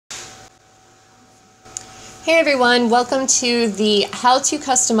Hey everyone, welcome to the how to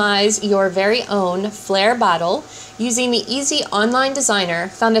customize your very own Flair bottle using the easy online designer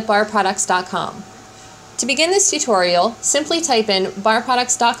found at barproducts.com. To begin this tutorial, simply type in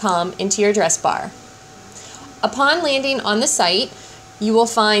barproducts.com into your address bar. Upon landing on the site, you will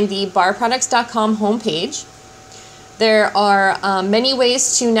find the barproducts.com homepage. There are many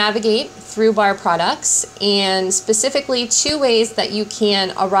ways to navigate through Bar Products, and specifically two ways that you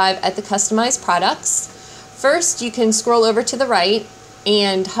can arrive at the customized products. First, you can scroll over to the right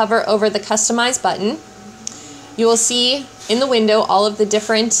and hover over the Customize button. You will see in the window all of the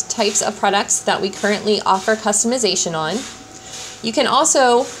different types of products that we currently offer customization on. You can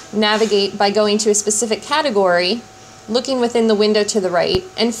also navigate by going to a specific category, looking within the window to the right,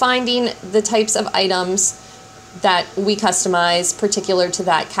 and finding the types of items that we customize particular to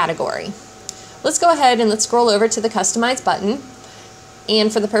that category. Let's go ahead and let's scroll over to the Customize button.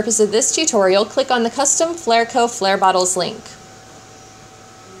 And for the purpose of this tutorial, click on the Custom Flairco Flair Bottles link.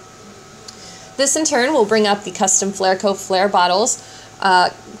 This in turn will bring up the Custom Flairco Flair Bottles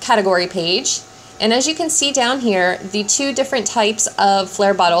category page. And as you can see down here, the two different types of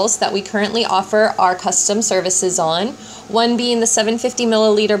Flair bottles that we currently offer our custom services on, one being the 750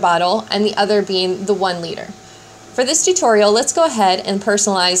 milliliter bottle and the other being the 1 liter. For this tutorial, let's go ahead and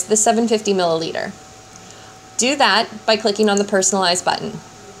personalize the 750 milliliter. Do that by clicking on the Personalize button.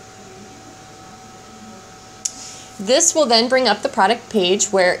 This will then bring up the product page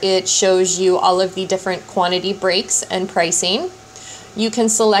where it shows you all of the different quantity breaks and pricing. You can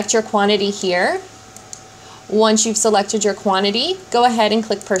select your quantity here. Once you've selected your quantity, go ahead and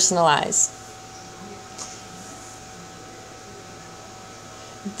click Personalize.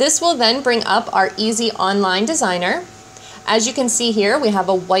 This will then bring up our easy online designer. As you can see here, we have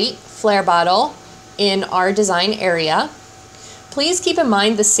a white Flair bottle in our design area. Please keep in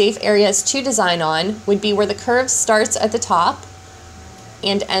mind the safe areas to design on would be where the curve starts at the top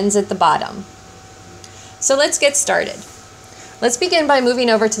and ends at the bottom. So let's get started. Let's begin by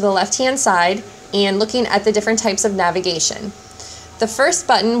moving over to the left-hand side and looking at the different types of navigation. The first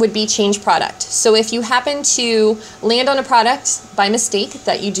button would be Change Product. So if you happen to land on a product by mistake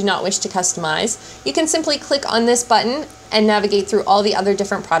that you do not wish to customize, you can simply click on this button and navigate through all the other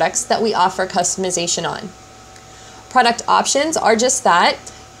different products that we offer customization on. Product options are just that.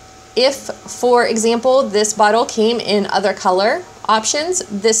 If, for example, this bottle came in other color options,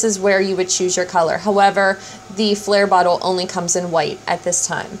 this is where you would choose your color. However, the Flair bottle only comes in white at this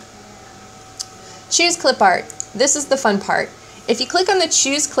time. Choose Clip Art. This is the fun part. If you click on the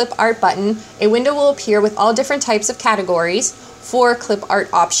Choose Clip Art button, a window will appear with all different types of categories for clip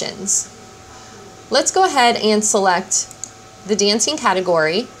art options. Let's go ahead and select the dancing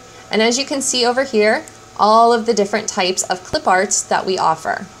category, and as you can see over here, all of the different types of clip arts that we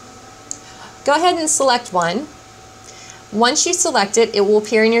offer. Go ahead and select one. Once you select it, it will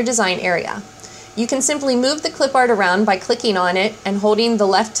appear in your design area. You can simply move the clip art around by clicking on it and holding the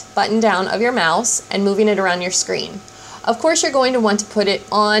left button down of your mouse and moving it around your screen. Of course, you're going to want to put it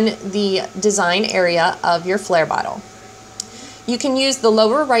on the design area of your Flair bottle. You can use the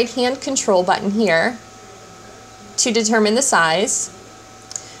lower right-hand control button here to determine the size.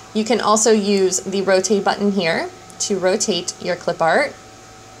 You can also use the rotate button here to rotate your clip art,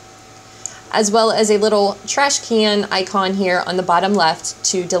 as well as a little trash can icon here on the bottom left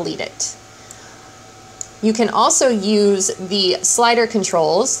to delete it. You can also use the slider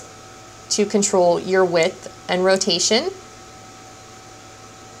controls to control your width and rotation.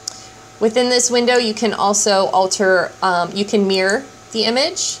 Within this window, you can also alter, you can mirror the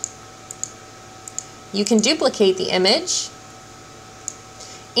image, you can duplicate the image,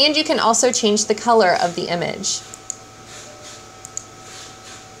 and you can also change the color of the image.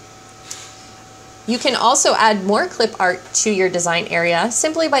 You can also add more clip art to your design area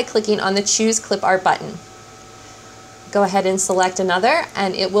simply by clicking on the Choose Clip Art button. Go ahead and select another,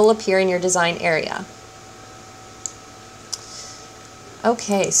 and it will appear in your design area.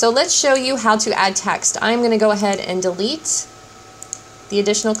 Okay, so let's show you how to add text. I'm going to go ahead and delete the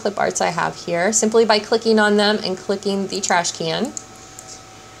additional clip arts I have here simply by clicking on them and clicking the trash can.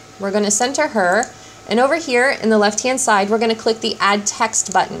 We're going to center her, and over here in the left-hand side, we're going to click the Add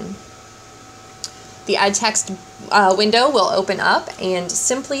Text button. The Add Text window will open up, and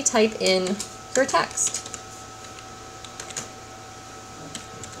simply type in your text.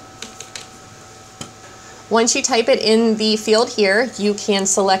 Once you type it in the field here, you can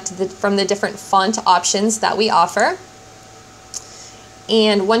select from the different font options that we offer.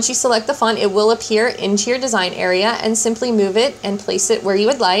 And once you select the font, it will appear into your design area, and simply move it and place it where you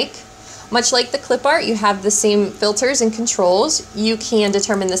would like. Much like the clip art, you have the same filters and controls. You can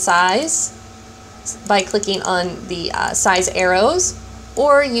determine the size, by clicking on the size arrows,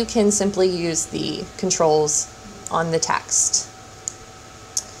 or you can simply use the controls on the text.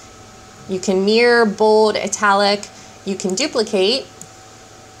 You can mirror, bold, italic, you can duplicate,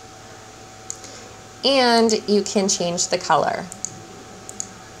 and you can change the color.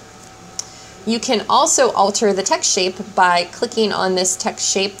 You can also alter the text shape by clicking on this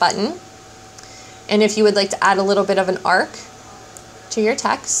text shape button. And if you would like to add a little bit of an arc to your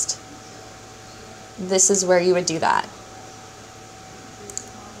text, this is where you would do that.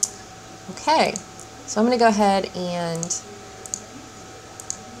 Okay, so I'm going to go ahead and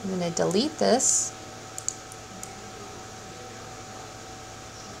I'm going to delete this.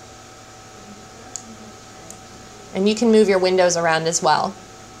 And you can move your windows around as well.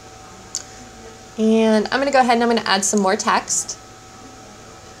 And I'm going to go ahead and I'm going to add some more text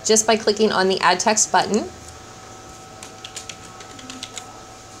just by clicking on the Add Text button.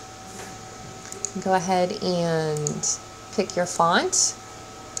 Go ahead and pick your font,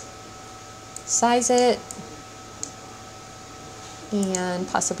 size it, and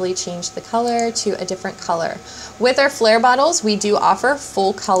possibly change the color to a different color. With our Flair bottles, we do offer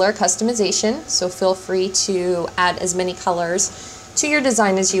full color customization, so feel free to add as many colors to your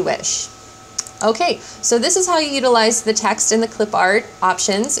design as you wish. Okay, so this is how you utilize the text and the clip art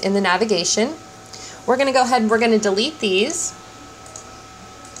options in the navigation. We're going to go ahead and we're going to delete these.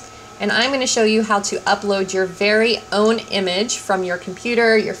 And I'm going to show you how to upload your very own image from your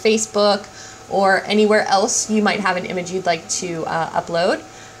computer, your Facebook, or anywhere else you might have an image you'd like to upload.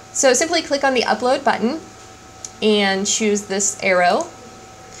 So simply click on the upload button and choose this arrow.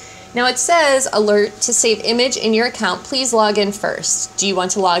 Now it says alert to save image in your account. Please log in first. Do you want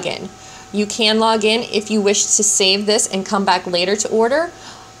to log in? You can log in if you wish to save this and come back later to order.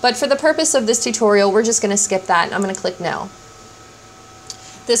 But for the purpose of this tutorial, we're just going to skip that and I'm going to click no.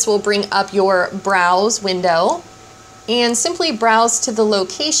 This will bring up your browse window and simply browse to the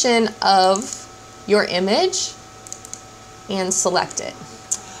location of your image and select it.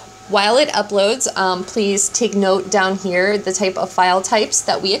 While it uploads, please take note down here the type of file types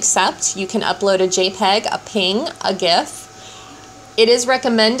that we accept. You can upload a JPEG, a PNG, a GIF. It is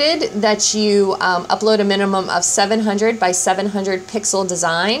recommended that you upload a minimum of 700 by 700 pixel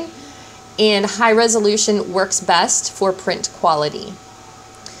design, and high resolution works best for print quality.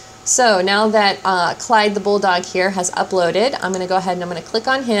 So now that Clyde the Bulldog here has uploaded, I'm going to go ahead and I'm going to click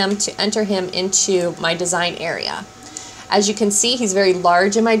on him to enter him into my design area. As you can see, he's very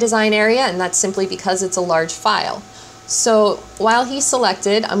large in my design area, and that's simply because it's a large file. So while he's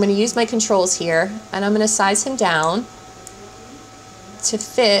selected, I'm going to use my controls here, and I'm going to size him down to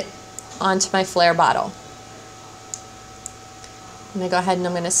fit onto my Flair bottle. I'm going to go ahead and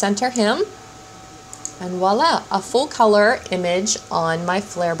I'm going to center him. And voila, a full color image on my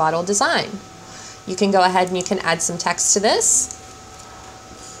Flair bottle design. You can go ahead and you can add some text to this.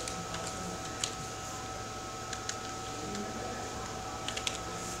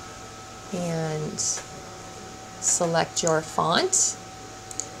 And select your font.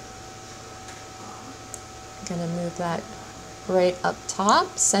 I'm going to move that right up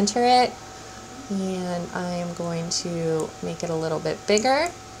top, center it, and I am going to make it a little bit bigger.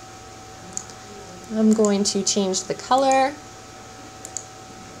 I'm going to change the color,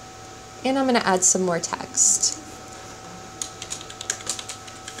 and I'm going to add some more text.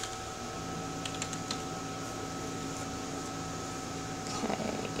 Okay,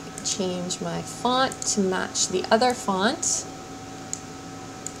 change my font to match the other font.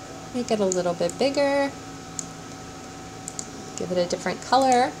 Make it a little bit bigger. Give it a different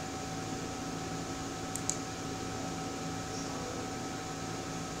color.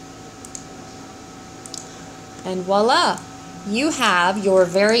 And voila, you have your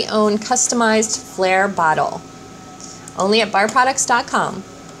very own customized Flair bottle. Only at barproducts.com.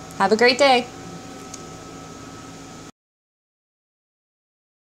 Have a great day.